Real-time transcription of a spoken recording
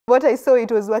what I saw,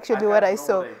 it was actually what I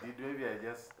saw. What I did. Maybe I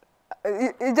just...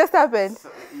 It just happened.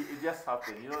 It just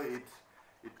happened. You know,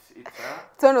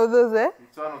 it's one of those, eh?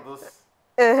 It's one of those.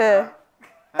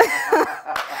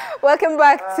 Welcome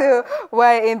back to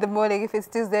Why in the Morning. If it's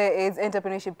Tuesday, it's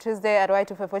Entrepreneurship Tuesday at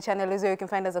Y254 channel. Is where you can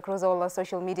find us across all our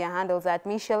social media handles. At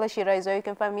Michelle Shira is where you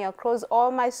can find me across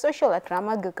all my social at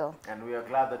Rama Google. And we are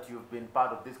glad that you've been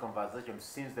part of this conversation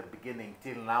since the beginning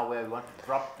till now, where we want to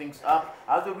drop things up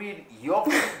as we read your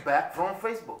feedback from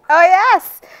Facebook. Oh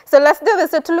yes, so let's do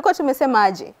this. So tulikuwa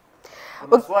tumesemaje?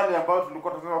 Kuna swali ambao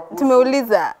tulikuwa tunasema kuhusu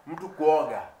tumeuliza mtu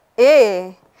kuoga.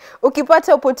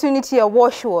 Ukipata opportunity ya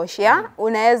wash ya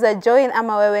unaweza join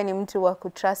ama wewe ni mtu wa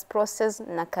kutrust process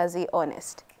na kazi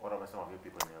honest.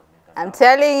 I'm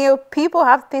telling you, people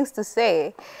have things to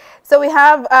say. So we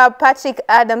have Patrick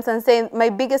Adamson saying, my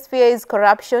biggest fear is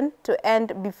corruption to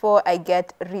end before I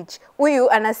get rich. Huyu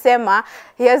anasema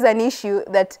he has an issue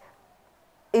that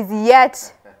is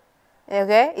yet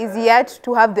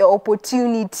to have the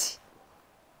opportunity.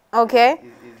 Okay? Is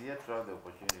yet to have the opportunity.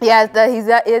 Yes, that he's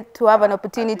yet to have an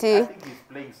opportunity. I think he's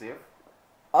playing safe.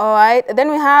 All right. Then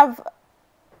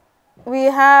we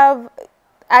have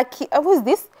Aki, who's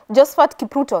this? Josephat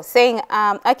Kipruto saying,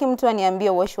 Aki mtu aniambie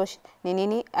wash ni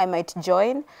nini, I might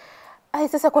join.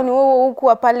 Sasa kwani wewe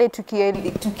huku pale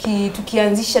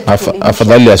tukianzisha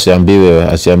afadhali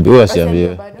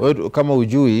asiambiwe. Wewe kama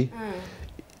ujui,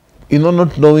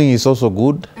 not knowing is also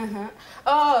good.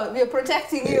 Oh, we are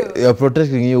protecting you. You're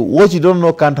protecting you. What you don't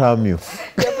know can't harm you.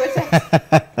 You're protecting.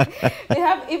 We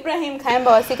have Ibrahim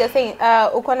Kaimba Wasika saying,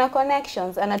 uko na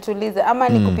connections, anatuliza, ama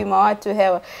ni kupima watu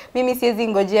hewa. Mimi siwezi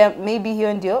ngojea, maybe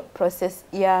hiyo ndio process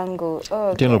yangu.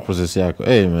 Tino process yako.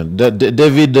 Hey man,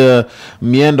 David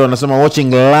Miendo anasema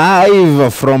watching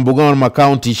live from Bungoma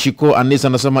County. Shiko Anisa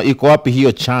anasema iko wapi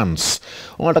hiyo chance?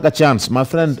 Unataka chance, my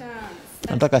friend?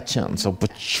 Nataka chance,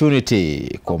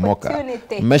 opportunity komoka.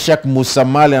 Meshak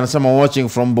Musamali anasema watching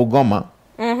from Bugoma.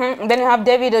 Then you have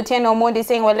David Otieno Mondi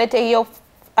saying walete hiyo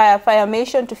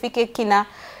affirmation tufikie kina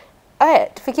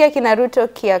Ruto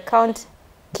key account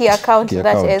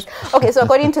that is. Okay, so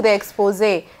according to the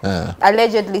expose,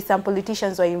 allegedly some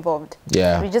politicians were involved.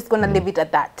 Yeah. We're just going to leave it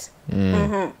at that.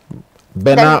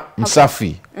 Bena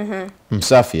Msafi.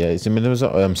 Msafi, yeah. It's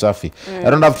Msafi. I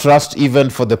don't have trust even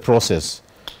for the process.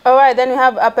 All right, then we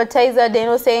have appetizer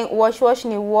Deno saying wash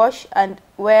ni wash and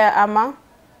wear ama.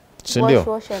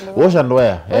 Wash and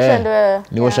wear.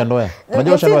 Ni wash and wear.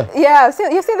 Yeah,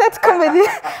 you see that comedy.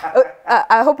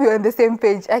 I hope you're on the same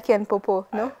page. Aki and Popo,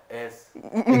 no? Yes.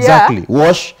 Exactly.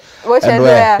 Wash and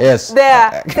wear. Yes.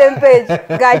 There, same page.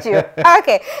 Got you.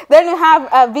 Okay. Then we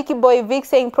have Vicky Boy Vic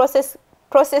saying process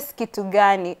kitu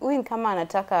gani? Huyu kama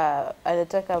anataka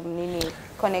nini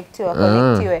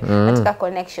connectiwe, anataka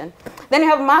connection. Then you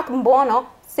have Mark Mbono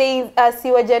saying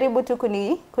siwajaribu tu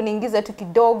kuniingiza tu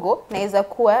kidogo naweza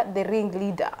kuwa the ring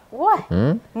leader. What?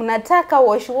 Mnataka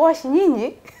wash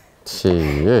nyinyi?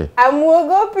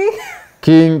 Amuogopi?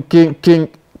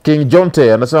 King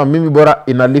Jonte anasema mimi bora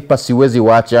inalipa siwezi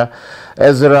wacha.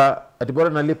 Ezra atibora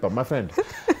inalipa, my friend.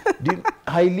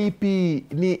 Hailipi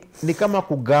ni kama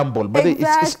kugamble, but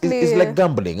exactly. it's like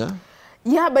gambling, huh?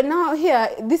 Yeah, but now here,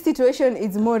 this situation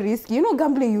is more risky. You know,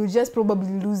 gambling, you just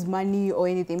probably lose money or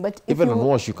anything. But if even on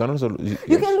wash, you can also lose.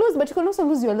 You can lose, but you can also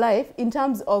lose your life in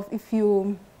terms of if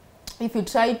you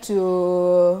try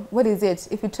to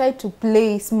if you try to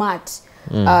play smart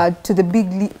to the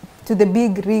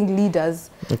big ring leaders.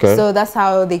 Okay. So that's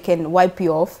how they can wipe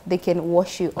you off. They can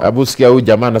wash you off. Abusikia huyu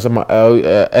jamaa anasema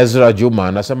Ezra Juma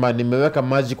anasema nimeweka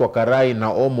maji kwa karai na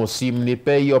omo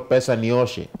simnipe hiyo pesa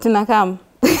nioshe. Tunakam.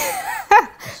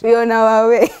 We on our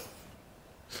way.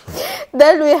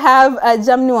 Then we have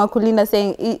Jamni Wakulinda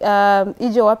saying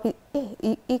ijo wapi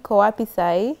iko wapi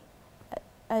sai?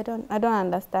 I don't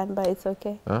understand, but it's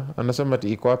okay. Anasema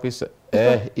iko wapi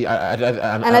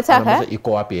anataka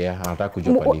iko wapi anataka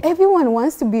kujua pale. Everyone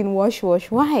wants to be in wash.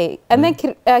 Why? And then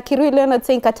Kirui Leonard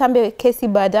saying Katambe kesi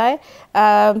baadaye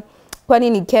kwani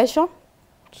ni kesho?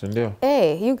 Sindio?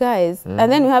 Hey, you guys. And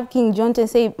then we have King Jonte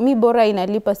say mi bora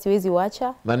inalipa siwezi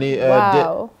wacha. Nani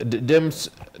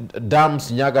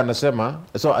Dams Nyaga anasema,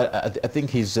 so I think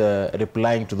he's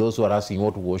replying to those who are asking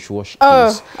what wash is.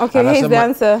 Oh, okay, here's the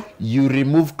answer. You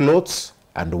remove clothes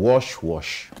and wash.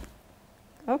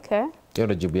 Okay. Hiyo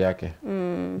ndio jibu yake.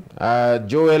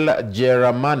 Joel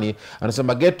Jeramani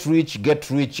anasema get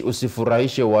rich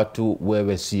usifurahishe watu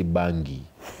wewe si bangi.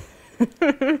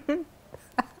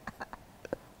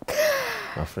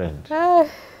 My friend.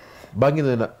 Bangi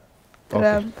ndio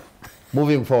okay.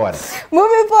 Moving forward,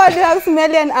 we have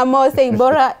Smelian Amo saying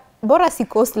bora si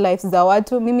cost lives za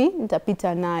watu mimi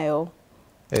nitapita nayo.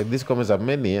 These comments are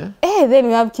many, eh? Then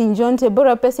we have King Jonte,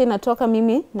 bora pesa inatoka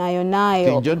mimi nayo.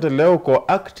 King Jonte leo ko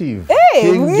active.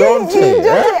 King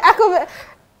Jonte.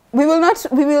 We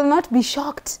will not be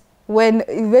shocked when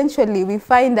eventually we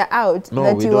find out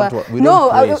that you are.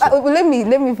 Let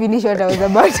me finish what I was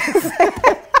about to say.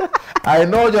 I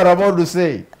know what you're about to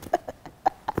say.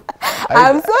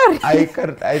 I'm sorry.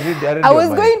 I was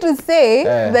going to say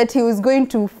that he was going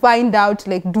to find out,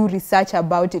 like, do research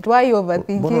about it. Why are you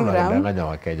overthinking, Ram?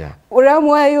 Ram,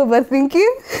 why are you overthinking?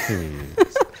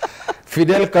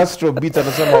 Fidel Castro beat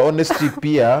anasema honesty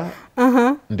pia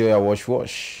ndio ya wash.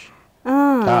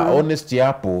 Honesty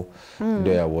hapo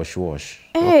ndio ya wash.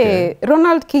 Okay.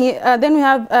 Ronald King, then we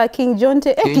have King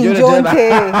Jonte. King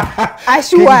Jonte.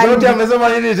 Ashwan. King Jonte amesema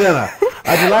nini tena?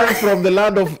 At from the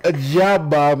land of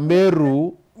Jaba,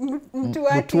 Meru,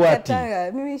 Mtuati.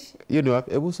 Katanga. You know,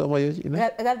 hebu soma hiyo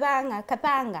jina.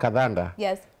 Katanga.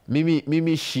 Yes.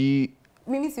 Mimi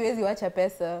siwezi wacha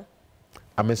pesa.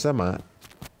 Amesema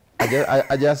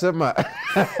hajasema.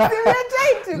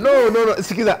 No,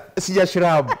 sikiza,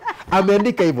 sijashirabu.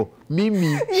 Ameandika hivyo.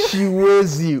 Mimi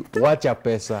siwezi wacha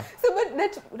pesa. So but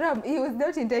that Ram, he was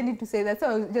not intending to say that, so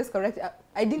I was just correct.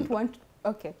 I didn't want.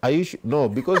 Okay. Are you no,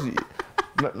 because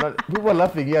people are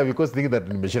laughing here because thinking that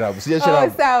nimeshirabu.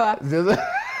 Sijashirabu. Oh, sawa.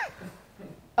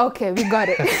 Okay, we got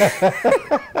it.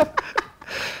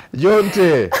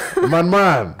 Jonte,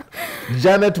 man.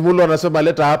 Janet Mulo anasema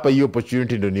leta hapa hiyo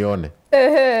opportunity ndio nione.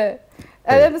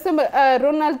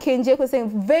 Ronald Kenjeko saying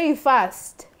very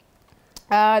fast.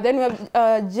 Then we have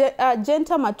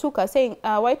Jenta Matuka saying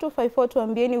Y254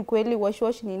 tuambieni ukweli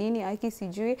wash ni nini aki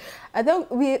sijui. I think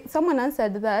someone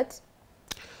answered that.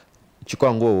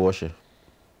 Chukua nguo uoshe.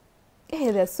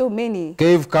 There's so many.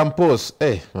 Cave Campos,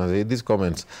 these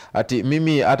comments. Ati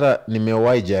mimi hata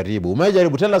nimewahi jaribu.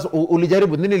 Umejaribu? Tell us,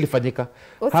 ulijaribu nini ilifanyika?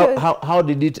 How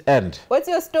did it end? What's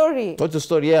your story? What's your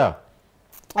story? Yeah.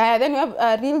 Then we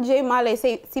have Real J Male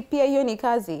say si pia hiyo ni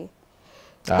kazi.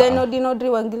 Then Odinodri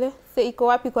Wangile say iko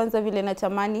wapi kwanza vile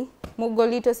natamani.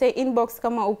 Mugolito say inbox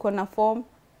kama uko na form.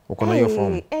 Uko na hiyo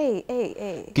form.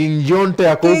 King Jonte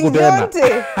ako huku tena.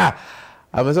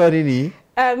 Amesema nini?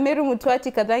 Meru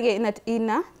Mtuati Kathange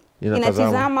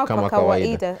inatizama kwa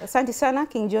kawaida. Asante sana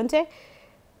King Jonte.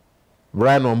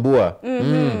 Brian Wambua.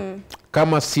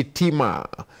 Kama sitima.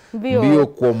 Bio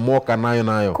kuomoka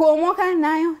nayo. Kuomoka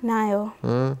nayo.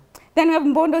 Then we have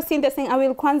Mbondo Cynthia saying I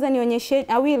will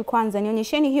kwanza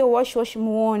nionyesheni hiyo wash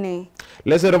muone.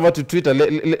 Let's head over to Twitter.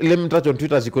 Let me touch on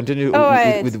Twitter as you continue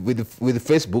with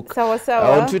Facebook.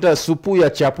 Sawa. On Twitter supu ya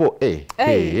chapo.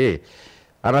 Hey.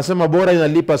 Anasema bora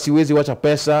inalipa siwezi wacha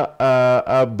pesa.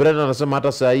 Brennan anasema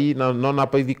hata saa hii naona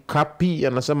hapa hivi Kapi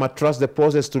anasema trust the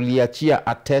process tuliachia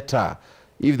Ateta.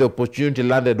 If the opportunity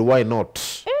landed, why not?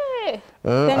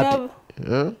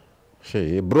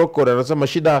 Broko anasema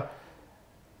shida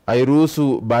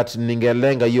hairuhusu but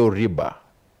ningelenga hiyo riba.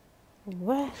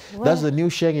 That's the new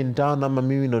sheng in town ama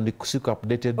mimi ndo nikusiku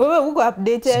updated. Wewe uko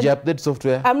updated. Sija update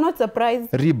software. I'm not surprised.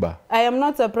 Riba. I am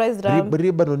not surprised, Ram.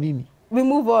 Riba no nini? We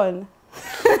move on.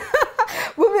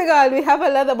 Moving on, we have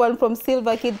another one from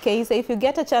Silver Kid K. So if you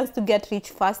get a chance to get rich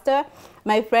faster,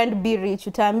 my friend, be rich.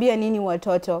 Utaambia nini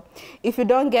watoto? If you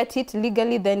don't get it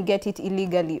legally, then get it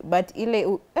illegally. But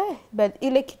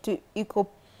ile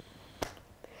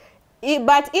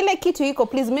kitu iko,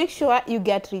 please make sure you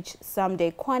get rich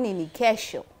someday. Kwani ni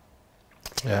kesho.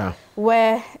 Yeah.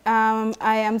 Where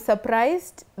I am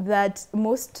surprised that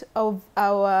most of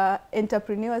our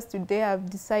entrepreneurs today have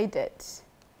decided.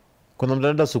 Kuna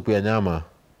mtanda supu ya nyama.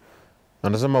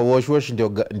 Anasema wash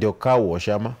ndio car wash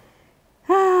ama.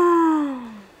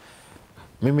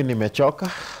 Mimi nimechoka.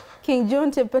 King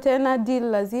Jonte patena deal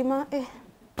lazima.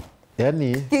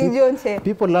 Yani King Jonte.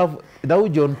 People love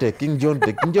Jonte, King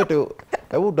Jonte. King Jonte,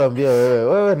 hebu tuambie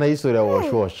wewe na historia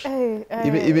wash.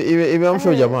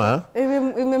 Imeamsha jamaa.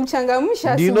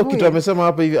 Imemchangamsha. Do you know kitu amesema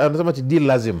hapa hivi? Anasema deal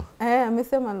lazima.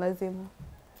 Amesema lazima.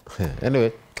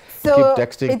 Anyway, so keep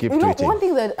texting, keep tweeting. One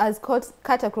thing that has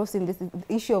cut across in this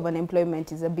issue of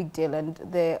unemployment is a big deal, and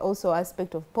the also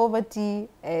aspect of poverty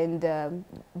and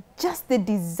just the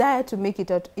desire to make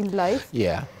it out in life.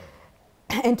 Yeah.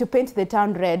 And to paint the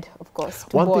town red, of course.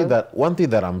 One thing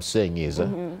that I'm saying is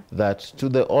that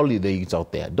to all the youths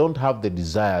out there, don't have the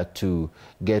desire to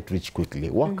get rich quickly.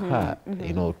 Work hard,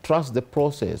 trust the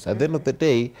process. At the end of the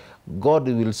day, God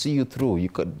will see you through. You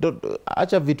don't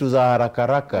acha vitu za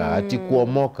haraka ati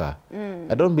kuomoka.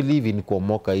 I don't believe in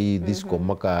kuomoka this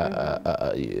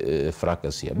kuomoka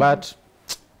fracas here. But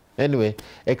anyway,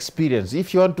 experience.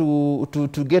 If you want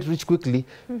to get rich quickly,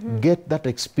 get that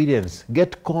experience.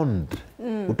 Get conned.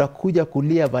 Utakuja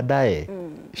kulia baadaye.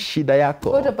 shida yako.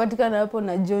 Utapatikana hapo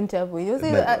na Jonte hapo.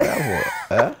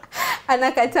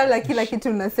 Anakatala kila kitu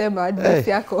unasema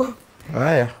advice yako.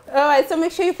 Alright, so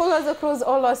make sure you follow us across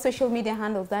all our social media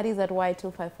handles. That is at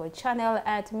Y254 channel,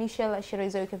 at Michelle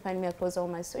Ashirizo. You can find me across all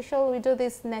my social. We do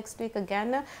this next week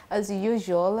again, as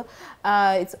usual.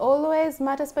 It's always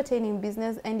matters pertaining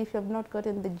business, and if you have not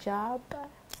gotten the job,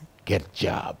 get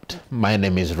jobbed. My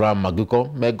name is Ram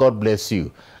Maguko. May God bless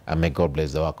you, and may God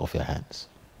bless the work of your hands.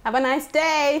 Have a nice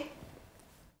day.